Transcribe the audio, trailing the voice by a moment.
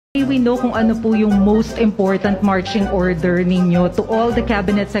we know kung ano po yung most important marching order ninyo to all the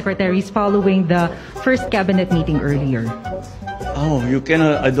cabinet secretaries following the first cabinet meeting earlier? Oh, you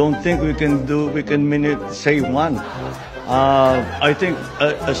cannot. I don't think we can say one. I think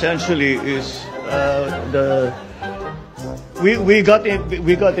essentially is we got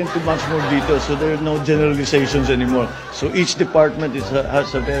into much more detail, so there are no generalizations anymore. So each department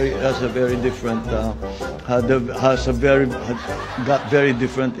has very different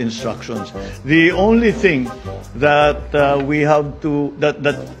different instructions. The only thing that we have to that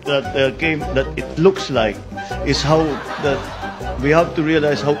it looks like is how that we have to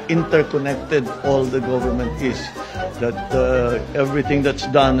realize how interconnected all the government is. That everything that's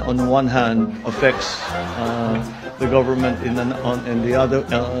done on one hand affects the government in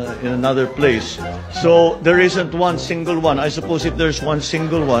another place. So there isn't one single one. I suppose if there's one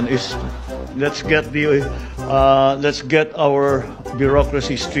single one, is let's get our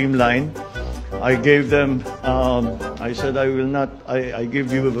bureaucracy streamlined. I gave them. I said I will not. I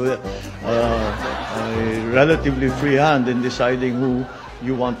give you a relatively free hand in deciding who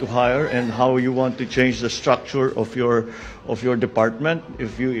you want to hire and how you want to change the structure of your department,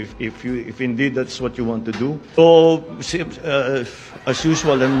 if indeed that's what you want to do. So as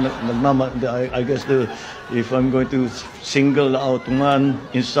usual, I guess if I'm going to single out one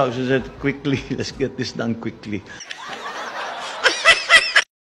instruction, that quickly, let's get this done quickly.